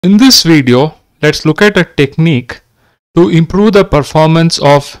In this video, let's look at a technique to improve the performance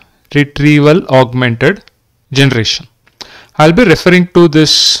of retrieval augmented generation. I'll be referring to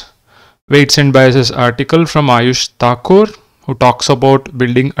this weights and biases article from Ayush Thakur, who talks about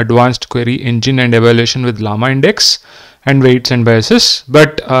building advanced query engine and evaluation with llamaindex and weights and biases.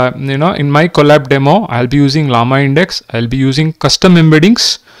 But in my Colab demo, I'll be using llamaindex. I'll be using custom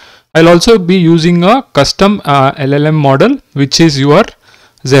embeddings. I'll also be using a custom LLM model, which is your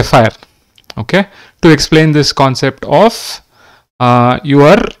Zephyr, okay, to explain this concept of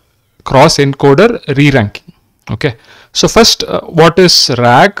your cross encoder re-ranking. Okay, so first, what is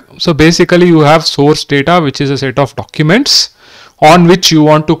RAG? So basically you have source data, which is a set of documents on which you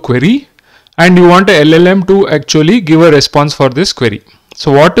want to query, and you want a LLM to actually give a response for this query.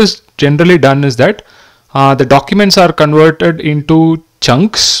 So what is generally done is that the documents are converted into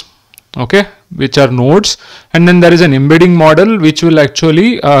chunks, okay, which are nodes, and then there is an embedding model which will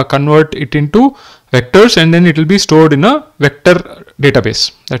actually convert it into vectors, and then it will be stored in a vector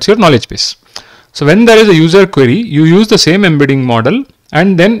database. That's your knowledge base. So when there is a user query, you use the same embedding model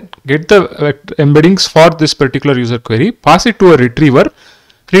and then get the embeddings for this particular user query, pass it to a retriever.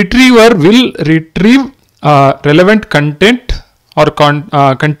 Retriever will retrieve relevant content or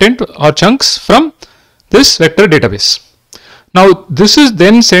content or chunks from this vector database. Now this is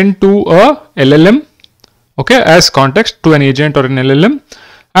then sent to a LLM, okay, as context to an agent or an LLM,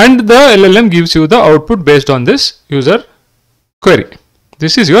 and the LLM gives you the output based on this user query.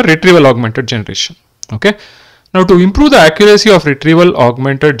 This is your retrieval augmented generation. Okay. Now to improve the accuracy of retrieval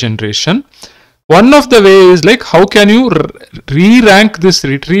augmented generation, one of the way is like how can you re-rank this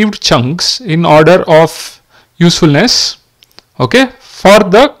retrieved chunks in order of usefulness, okay, for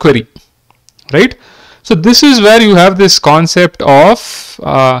the query, right? So this is where you have this concept of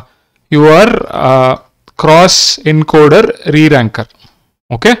your cross encoder reranker.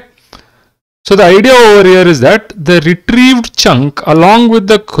 Okay. So the idea over here is that the retrieved chunk along with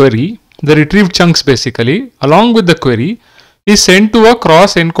the query, the retrieved chunks basically along with the query is sent to a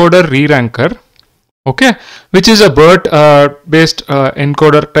cross encoder reranker, okay, which is a BERT based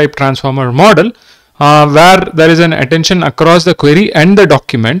encoder type transformer model where there is an attention across the query and the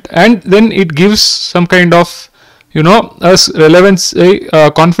document, and then it gives some kind of a relevance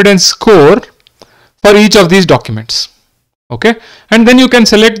confidence score for each of these documents. Okay, and then you can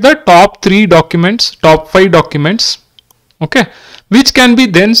select the top 3 documents, top 5 documents, okay, which can be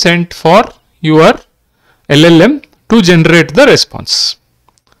then sent for your LLM to generate the response.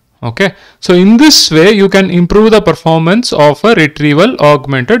 Okay, so in this way you can improve the performance of a retrieval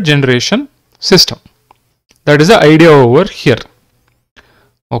augmented generation system. That is the idea over here.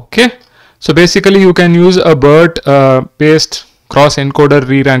 Okay, so basically you can use a BERT based cross encoder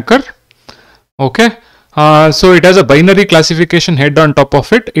reranker. Okay. So it has a binary classification head on top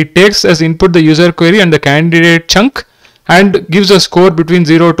of it. It takes as input the user query and the candidate chunk and gives a score between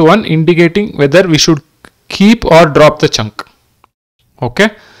 0 to 1, indicating whether we should keep or drop the chunk. Okay.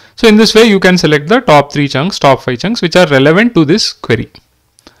 So in this way you can select the top 3 chunks, top 5 chunks which are relevant to this query.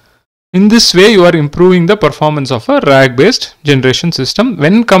 In this way you are improving the performance of a RAG based generation system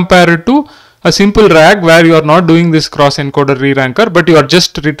when compared to a simple RAG where you are not doing this cross encoder reranker, but you are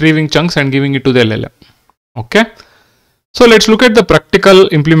just retrieving chunks and giving it to the LLM. Okay, so let's look at the practical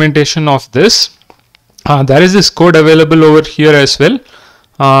implementation of this. There is this code available over here as well.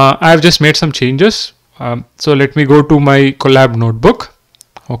 I have just made some changes. So let me go to my Colab notebook.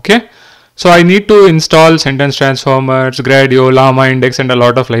 Okay, so I need to install sentence transformers, Gradio, llamaindex and a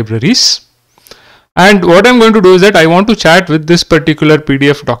lot of libraries. And what I'm going to do is that I want to chat with this particular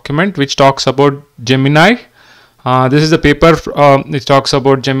PDF document which talks about Gemini. This is the paper which talks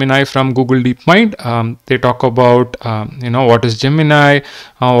about Gemini from Google DeepMind. They talk about what is Gemini,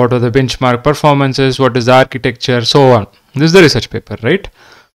 what are the benchmark performances, what is the architecture, so on. This is the research paper, right?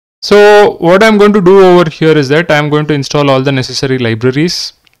 So what I'm going to do over here is that I'm going to install all the necessary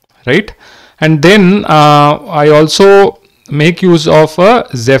libraries, right? And then I also make use of a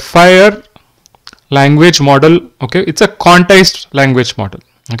Zephyr language model. Okay, it's a quantized language model.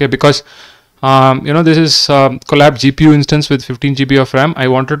 Okay, because this is Colab GPU instance with 15 GB of RAM. I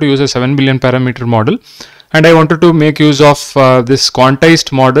wanted to use a 7 billion parameter model, and I wanted to make use of this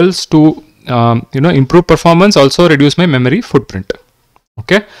quantized models to improve performance, also reduce my memory footprint.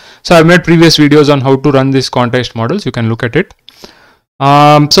 Okay, so I've made previous videos on how to run these quantized models. You can look at it.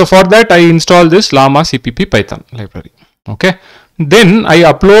 So for that I install this llama cpp python library. Okay, then I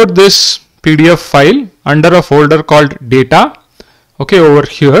upload this PDF file under a folder called data, okay, over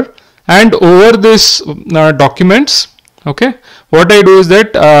here, and over this documents, okay, what I do is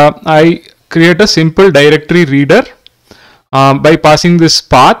that I create a simple directory reader by passing this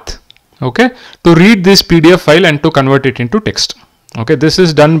path, okay, to read this PDF file and to convert it into text. Okay, this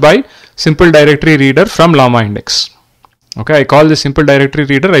is done by simple directory reader from llamaindex. Okay, I call this simple directory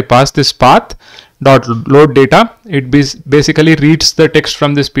reader. I pass this path dot load data. It basically reads the text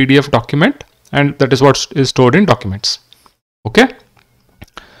from this PDF document, and that is what is stored in documents. Okay.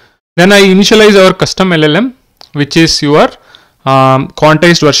 Then I initialize our custom LLM, which is your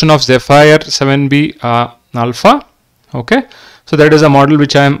quantized version of Zephyr 7B alpha. Okay, so that is a model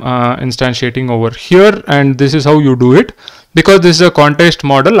which I am instantiating over here, and this is how you do it. Because this is a quantized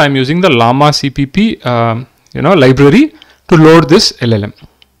model, I am using the llama CPP library to load this LLM.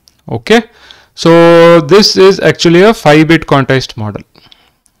 Okay, so this is actually a 5-bit quantized model,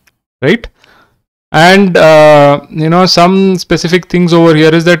 right? And some specific things over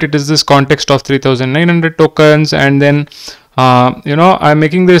here is that it is this context of 3900 tokens, and then I'm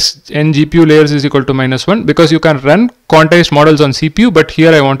making this n GPU layers is equal to -1 because you can run quantized models on CPU, but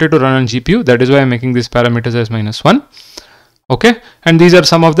here I wanted to run on GPU. That is why I'm making these parameters as -1. Okay, and these are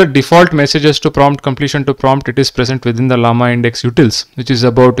some of the default messages to prompt, completion to prompt. It is present within the llamaindex utils, which is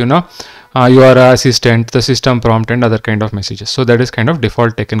about your assistant, the system prompt, and other kind of messages. So that is kind of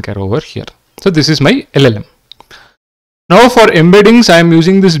default taken care over here. So this is my LLM. Now for embeddings, I am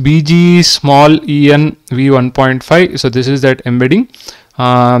using this BG small en v1.5. So this is that embedding.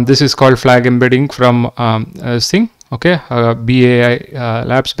 This is called flag embedding from thing. Okay, BAI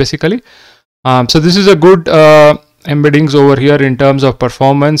labs basically. So this is a good embeddings over here in terms of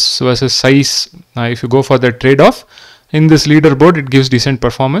performance versus size. If you go for the trade-off in this leaderboard, it gives decent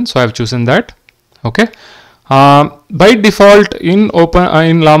performance, so I have chosen that. Okay, by default in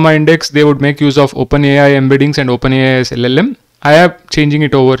llamaindex they would make use of OpenAI embeddings and OpenAI as LLM. I am changing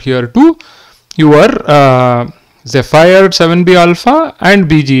it over here to your Zephyr 7B alpha and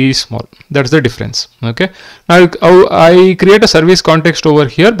BGE small. That's the difference. Okay, now I create a service context over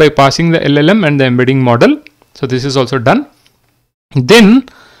here by passing the LLM and the embedding model. So this is also done. Then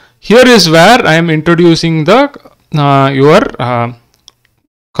here is where I am introducing the your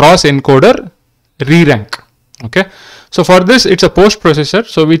cross encoder rerank. Okay, so for this it's a post processor,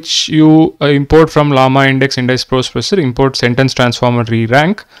 so which you import from llamaindex index post processor, import sentence transformer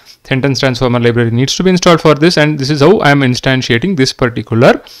rerank. Sentence transformer library needs to be installed for this, and this is how I am instantiating this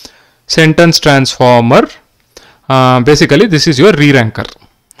particular sentence transformer. Basically this is your reranker.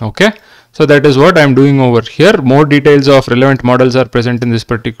 Okay, so that is what I am doing over here. More details of relevant models are present in this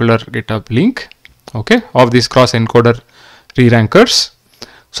particular GitHub link, okay, of these cross encoder rerankers.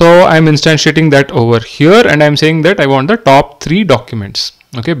 So I am instantiating that over here, and I am saying that I want the top 3 documents.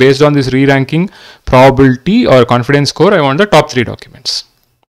 Okay, based on this re-ranking probability or confidence score, I want the top 3 documents.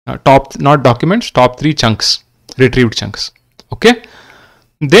 Not documents, top 3 chunks, retrieved chunks. Okay.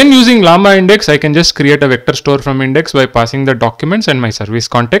 Then using llamaindex, I can just create a vector store from index by passing the documents and my service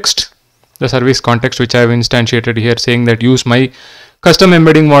context. The service context which I have instantiated here, saying that use my custom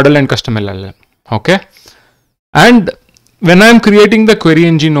embedding model and custom LLM. Okay. And when I am creating the query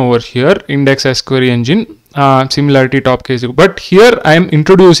engine over here, index as query engine, similarity top case, but here I am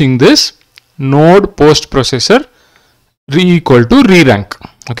introducing this node post processor equal to rerank.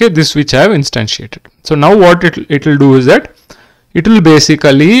 Okay, this which I have instantiated. So now what it will do is that it will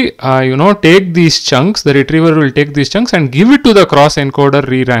basically take these chunks, the retriever will take these chunks and give it to the cross encoder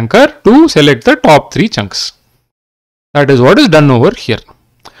reranker to select the top 3 chunks. That is what is done over here.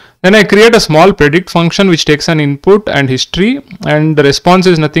 Then I create a small predict function which takes an input and history, and the response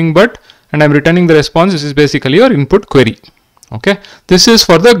is nothing but, and I am returning the response. This is basically your input query. Okay, this is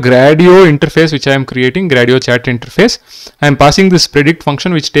for the Gradio interface which I am creating, Gradio chat interface. I am passing this predict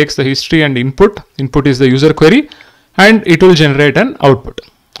function which takes the history and input. Input is the user query, and it will generate an output.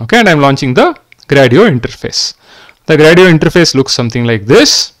 Okay, and I am launching the Gradio interface. The Gradio interface looks something like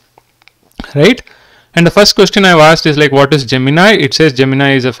this, right? And the first question I have asked is like, what is Gemini? It says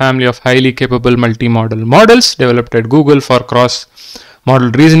Gemini is a family of highly capable multi-model models developed at Google for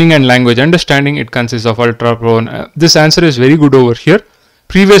cross-model reasoning and language understanding. It consists of ultra-pro. This answer is very good over here.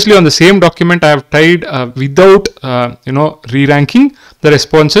 Previously on the same document I have tried without re-ranking the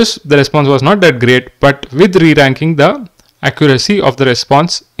responses. The response was not that great, but with re-ranking the accuracy of the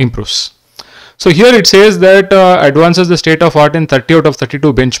response improves. So here it says that advances the state of art in 30 out of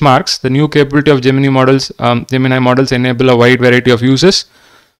 32 benchmarks. The new capability of Gemini models enable a wide variety of uses,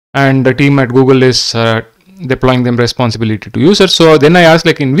 and the team at Google is deploying them responsibility to users. So then I asked,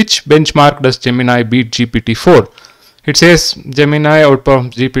 like, in which benchmark does Gemini beat GPT-4? It says Gemini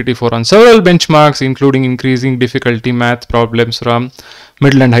outperforms GPT-4 on several benchmarks, including increasing difficulty math problems from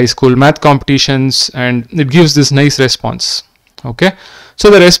middle and high school math competitions, and it gives this nice response. Okay, so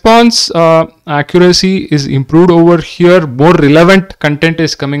the response accuracy is improved over here. More relevant content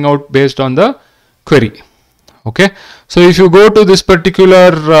is coming out based on the query. Okay, so if you go to this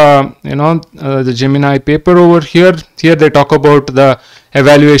particular the Gemini paper over here, they talk about the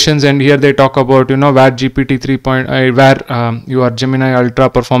evaluations, and here they talk about where GPT 3. Where your Gemini Ultra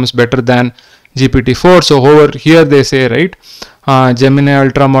performs better than GPT 4. So over here they say, right, Gemini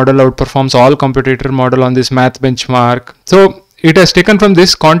Ultra model outperforms all competitor model on this math benchmark. So it has taken from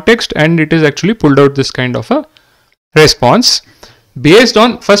this context and it is actually pulled out this kind of a response based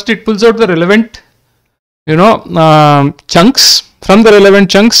on, first it pulls out the relevant chunks. From the relevant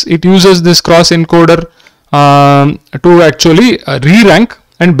chunks it uses this cross encoder to actually re-rank,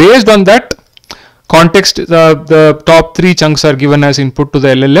 and based on that context the top 3 chunks are given as input to the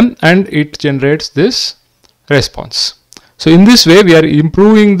LLM and it generates this response. So in this way we are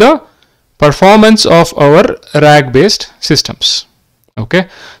improving the performance of our RAG based systems. Okay,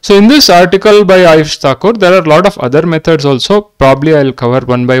 so in this article by Ayush Thakur there are a lot of other methods also, probably I'll cover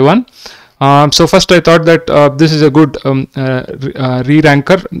one by one. So first I thought that this is a good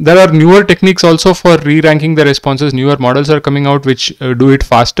re-ranker. There are newer techniques also for re-ranking the responses. Newer models are coming out which do it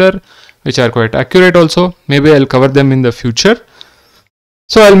faster, which are quite accurate also. Maybe I'll cover them in the future.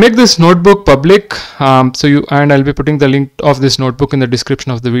 So I'll make this notebook public. And I'll be putting the link of this notebook in the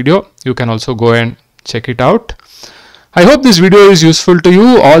description of the video. You can also go and check it out. I hope this video is useful to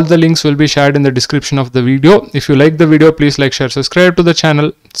you. All the links will be shared in the description of the video. If you like the video, please like, share, subscribe to the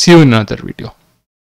channel. See you in another video.